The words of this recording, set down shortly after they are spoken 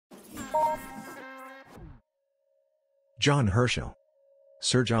John Herschel.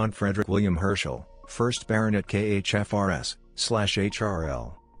 Sir John Frederick William Herschel, 1st Baronet KH FRS,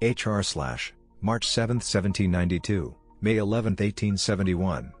 /ħRL, ℏ/ March 7, 1792, May 11,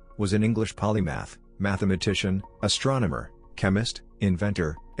 1871, was an English polymath, mathematician, astronomer, chemist,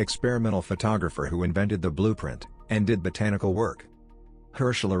 inventor, experimental photographer who invented the blueprint, and did botanical work.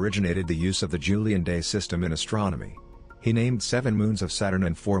 Herschel originated the use of the Julian day system in astronomy. He named 7 moons of Saturn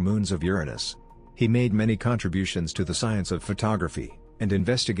and 4 moons of Uranus. He made many contributions to the science of photography, and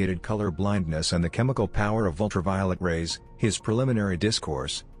investigated color blindness and the chemical power of ultraviolet rays. His preliminary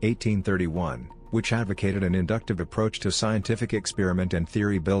discourse, 1831, which advocated an inductive approach to scientific experiment and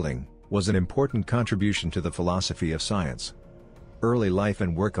theory building, was an important contribution to the philosophy of science. Early life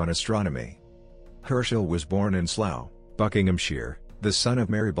and work on astronomy. Herschel was born in Slough, Buckinghamshire, the son of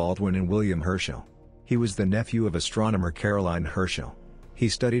Mary Baldwin and William Herschel. He was the nephew of astronomer Caroline Herschel. He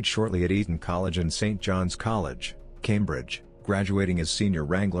studied shortly at Eton College and St. John's College, Cambridge, graduating as senior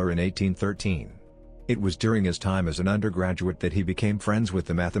wrangler in 1813. It was during his time as an undergraduate that he became friends with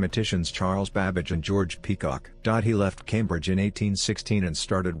the mathematicians Charles Babbage and George Peacock. He left Cambridge in 1816 and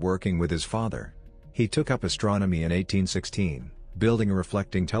started working with his father. He took up astronomy in 1816, building a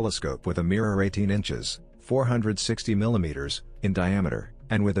reflecting telescope with a mirror 18 inches, 460 millimeters, in diameter,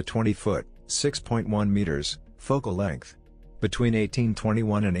 and with a 20-foot, 6.1 meters, focal length. Between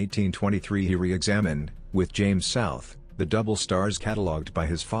 1821 and 1823 he re-examined, with James South, the double stars catalogued by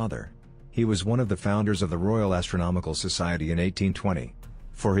his father. He was one of the founders of the Royal Astronomical Society in 1820.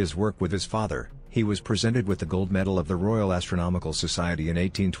 For his work with his father, he was presented with the Gold Medal of the Royal Astronomical Society in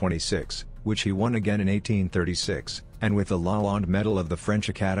 1826, which he won again in 1836, and with the Lalande Medal of the French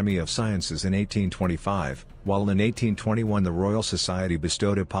Academy of Sciences in 1825, while in 1821 the Royal Society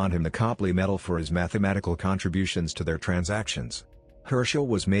bestowed upon him the Copley Medal for his mathematical contributions to their transactions. Herschel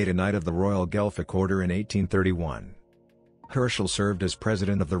was made a Knight of the Royal Guelphic Order in 1831. Herschel served as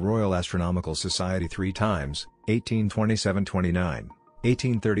president of the Royal Astronomical Society 3 times, 1827-29,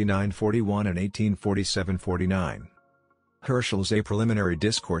 1839-41 and 1847-49. Herschel's A Preliminary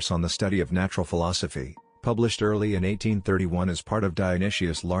Discourse on the Study of Natural Philosophy, published early in 1831 as part of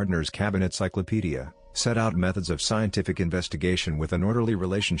Dionysius Lardner's Cabinet Cyclopedia, set out methods of scientific investigation with an orderly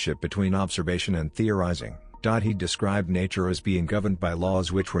relationship between observation and theorizing. He described nature as being governed by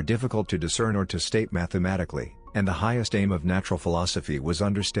laws which were difficult to discern or to state mathematically, and the highest aim of natural philosophy was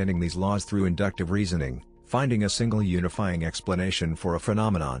understanding these laws through inductive reasoning, finding a single unifying explanation for a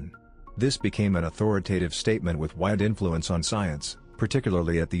phenomenon. This became an authoritative statement with wide influence on science,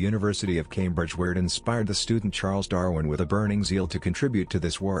 particularly at the University of Cambridge, where it inspired the student Charles Darwin with a burning zeal to contribute to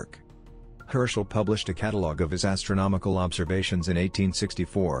this work. Herschel published a catalogue of his astronomical observations in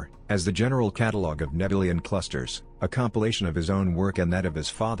 1864, as the General Catalogue of Nebulae and Clusters, a compilation of his own work and that of his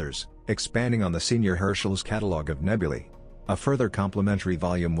father's, expanding on the senior Herschel's Catalogue of Nebulae. A further complementary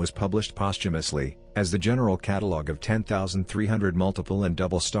volume was published posthumously, as the General Catalogue of 10,300 multiple and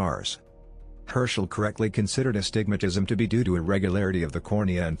double stars. Herschel correctly considered astigmatism to be due to irregularity of the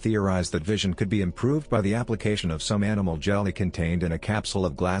cornea and theorized that vision could be improved by the application of some animal jelly contained in a capsule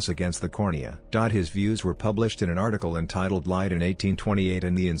of glass against the cornea. His views were published in an article entitled Light in 1828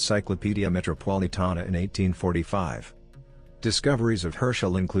 and the Encyclopaedia Metropolitana in 1845. Discoveries of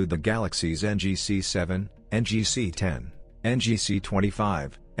Herschel include the galaxies NGC 7, NGC 10, NGC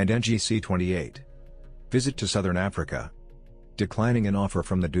 25, and NGC 28. Visit to Southern Africa. Declining an offer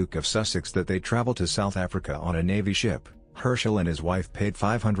from the Duke of Sussex that they travel to South Africa on a Navy ship, Herschel and his wife paid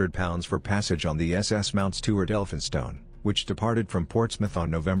 £500 for passage on the SS Mountstuart Elphinstone, which departed from Portsmouth on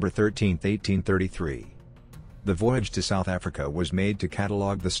November 13, 1833. The voyage to South Africa was made to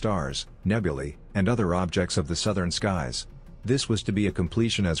catalogue the stars, nebulae, and other objects of the southern skies. This was to be a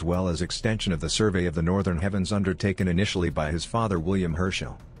completion as well as extension of the survey of the northern heavens undertaken initially by his father William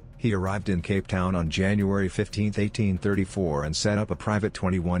Herschel. He arrived in Cape Town on January 15, 1834 and set up a private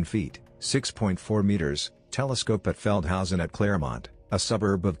 21 feet, 6.4 meters, telescope at Feldhausen at Claremont, a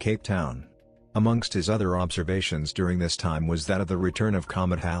suburb of Cape Town. Amongst his other observations during this time was that of the return of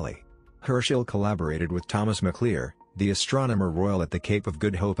Comet Halley. Herschel collaborated with Thomas Maclear, the Astronomer Royal at the Cape of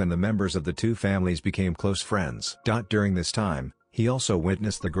Good Hope, and the members of the two families became close friends. During this time, he also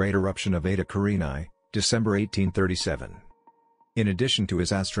witnessed the great eruption of Eta Carinae, December 1837. In addition to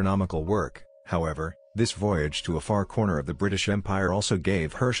his astronomical work, however, this voyage to a far corner of the British Empire also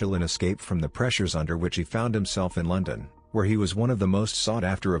gave Herschel an escape from the pressures under which he found himself in London, where he was one of the most sought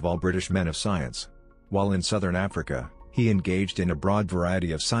after of all British men of science. While in southern Africa, he engaged in a broad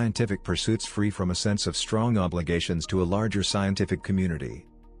variety of scientific pursuits free from a sense of strong obligations to a larger scientific community.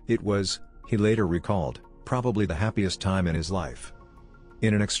 It was, he later recalled, probably the happiest time in his life.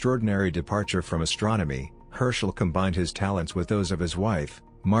 In an extraordinary departure from astronomy, Herschel combined his talents with those of his wife,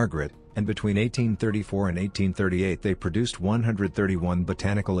 Margaret, and between 1834 and 1838 they produced 131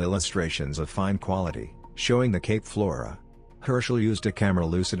 botanical illustrations of fine quality, showing the Cape flora. Herschel used a camera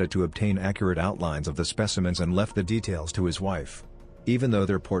lucida to obtain accurate outlines of the specimens and left the details to his wife. Even though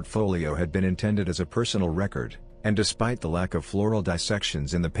their portfolio had been intended as a personal record, and despite the lack of floral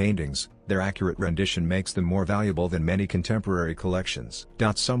dissections in the paintings, their accurate rendition makes them more valuable than many contemporary collections.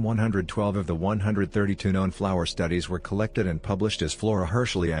 Some 112 of the 132 known flower studies were collected and published as Flora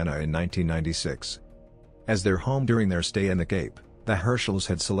Herscheliana in 1996. As their home during their stay in the Cape, the Herschels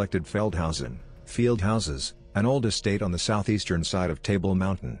had selected Feldhausen, Field Houses, an old estate on the southeastern side of Table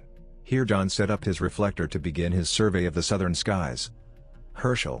Mountain. Here John set up his reflector to begin his survey of the southern skies.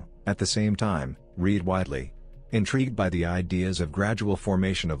 Herschel, at the same time, read widely. Intrigued by the ideas of gradual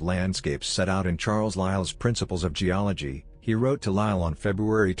formation of landscapes set out in Charles Lyell's Principles of Geology, he wrote to Lyell on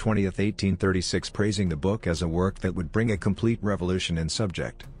February 20, 1836 praising the book as a work that would bring a complete revolution in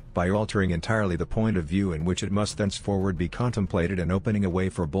subject, by altering entirely the point of view in which it must thenceforward be contemplated and opening a way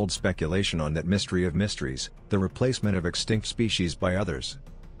for bold speculation on that mystery of mysteries, the replacement of extinct species by others.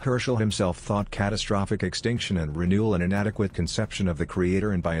 Herschel himself thought catastrophic extinction and renewal an inadequate conception of the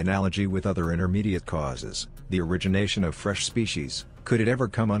Creator, and by analogy with other intermediate causes, the origination of fresh species, could it ever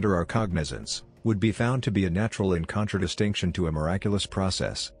come under our cognizance, would be found to be a natural in contradistinction to a miraculous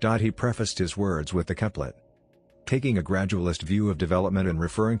process. He prefaced his words with the couplet. Taking a gradualist view of development and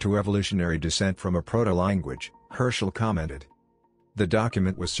referring to evolutionary descent from a proto-language, Herschel commented. The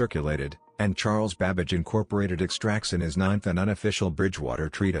document was circulated, and Charles Babbage incorporated extracts in his ninth and unofficial Bridgewater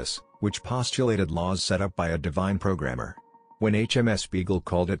Treatise, which postulated laws set up by a divine programmer. When HMS Beagle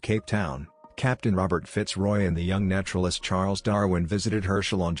called at Cape Town, Captain Robert Fitzroy and the young naturalist Charles Darwin visited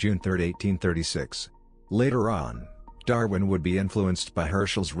Herschel on June 3, 1836. Later on, Darwin would be influenced by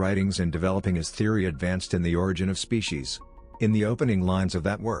Herschel's writings in developing his theory advanced in The Origin of Species. In the opening lines of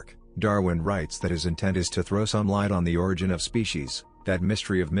that work, Darwin writes that his intent is to throw some light on the origin of species, that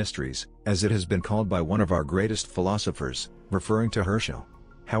mystery of mysteries, as it has been called by one of our greatest philosophers, referring to Herschel.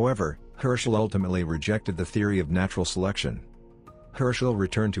 However, Herschel ultimately rejected the theory of natural selection. Herschel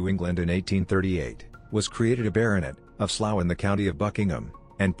returned to England in 1838, was created a baronet, of Slough in the county of Buckingham,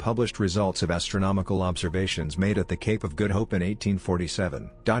 and published results of astronomical observations made at the Cape of Good Hope in 1847.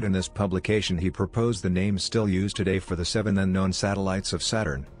 In this publication he proposed the names still used today for the 7 then known satellites of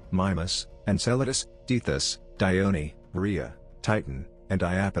Saturn: Mimas, Enceladus, Tethys, Dione, Rhea, Titan, and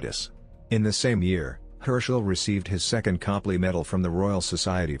Iapetus. In the same year, Herschel received his second Copley Medal from the Royal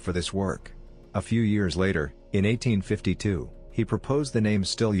Society for this work. A few years later, in 1852, he proposed the names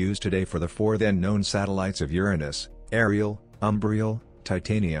still used today for the 4 then known satellites of Uranus: Ariel, Umbriel,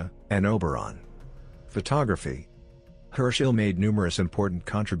 Titania, and Oberon. Photography. Herschel made numerous important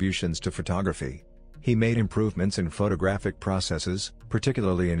contributions to photography. He made improvements in photographic processes,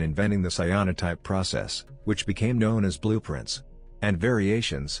 particularly in inventing the cyanotype process, which became known as blueprints, and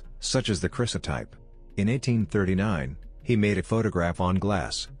variations, such as the chrysotype. In 1839, he made a photograph on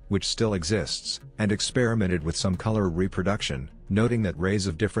glass, which still exists, and experimented with some color reproduction, noting that rays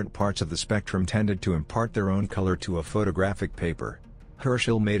of different parts of the spectrum tended to impart their own color to a photographic paper.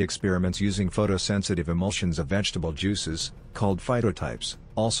 Herschel made experiments using photosensitive emulsions of vegetable juices, called phytotypes,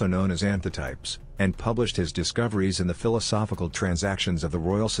 also known as anthotypes, and published his discoveries in the Philosophical Transactions of the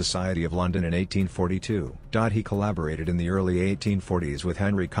Royal Society of London in 1842. He collaborated in the early 1840s with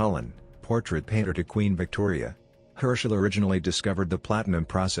Henry Cullen, portrait painter to Queen Victoria. Herschel originally discovered the platinum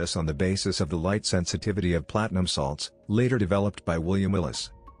process on the basis of the light sensitivity of platinum salts, later developed by William Willis.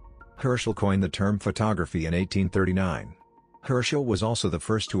 Herschel coined the term photography in 1839. Herschel was also the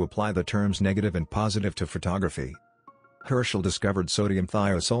first to apply the terms negative and positive to photography. Herschel discovered sodium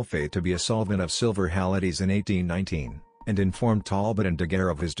thiosulfate to be a solvent of silver halides in 1819, and informed Talbot and Daguerre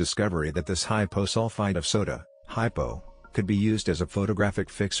of his discovery that this hyposulfite of soda, hypo, could be used as a photographic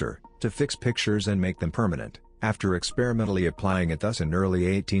fixer, to fix pictures and make them permanent, after experimentally applying it thus in early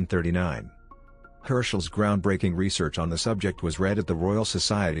 1839. Herschel's groundbreaking research on the subject was read at the Royal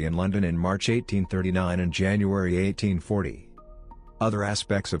Society in London in March 1839 and January 1840. Other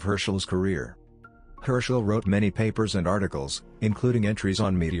aspects of Herschel's career. Herschel wrote many papers and articles, including entries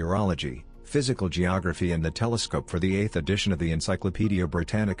on meteorology, physical geography and the telescope for the 8th edition of the Encyclopaedia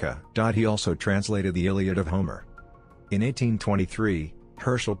Britannica. He also translated the Iliad of Homer. In 1823,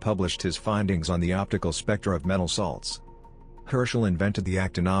 Herschel published his findings on the optical spectra of metal salts. Herschel invented the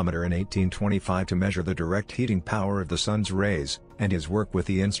actinometer in 1825 to measure the direct heating power of the sun's rays, and his work with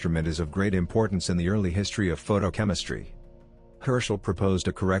the instrument is of great importance in the early history of photochemistry. Herschel proposed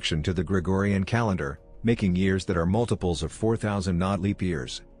a correction to the Gregorian calendar, making years that are multiples of 4,000 not leap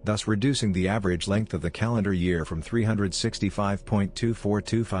years, thus reducing the average length of the calendar year from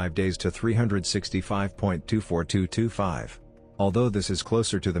 365.2425 days to 365.24225. Although this is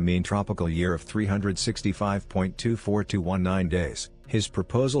closer to the mean tropical year of 365.24219 days, his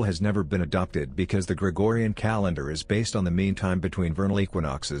proposal has never been adopted because the Gregorian calendar is based on the mean time between vernal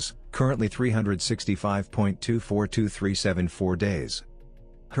equinoxes, currently 365.242374 days.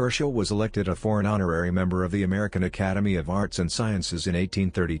 Herschel was elected a foreign honorary member of the American Academy of Arts and Sciences in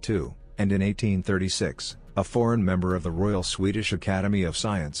 1832, and in 1836, a foreign member of the Royal Swedish Academy of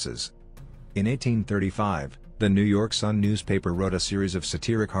Sciences. In 1835, the New York Sun newspaper wrote a series of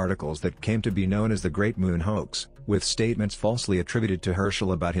satiric articles that came to be known as the Great Moon Hoax, with statements falsely attributed to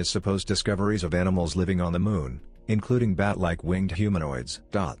Herschel about his supposed discoveries of animals living on the moon, including bat-like winged humanoids.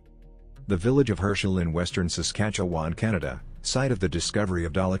 The village of Herschel in western Saskatchewan, Canada, site of the discovery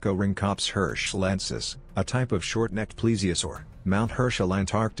of Dolichorhynchops herschelensis, a type of short-necked plesiosaur, Mount Herschel,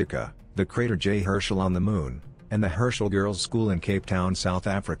 Antarctica, the crater J. Herschel on the Moon, and the Herschel Girls' School in Cape Town, South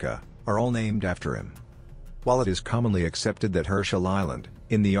Africa, are all named after him. While it is commonly accepted that Herschel Island,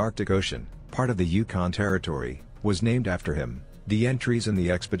 in the Arctic Ocean, part of the Yukon Territory, was named after him, the entries in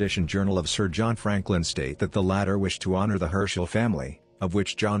the Expedition Journal of Sir John Franklin state that the latter wished to honor the Herschel family, of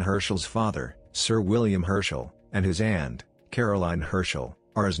which John Herschel's father, Sir William Herschel, and his aunt, Caroline Herschel,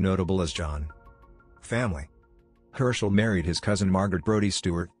 are as notable as John. Family. Herschel married his cousin Margaret Brodie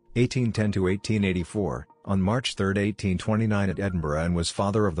Stewart, 1810–1884, on March 3, 1829 at Edinburgh, and was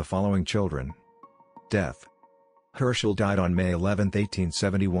father of the following children. Death. Herschel died on May 11,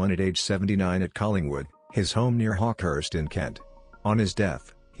 1871 at age 79 at Collingwood, his home near Hawkhurst in Kent. On his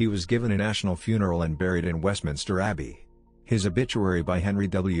death, he was given a national funeral and buried in Westminster Abbey. His obituary by Henry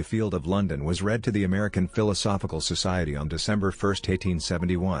W. Field of London was read to the American Philosophical Society on December 1,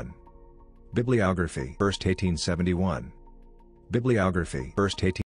 1871. Bibliography 1, 1871. Bibliography 1, 1871.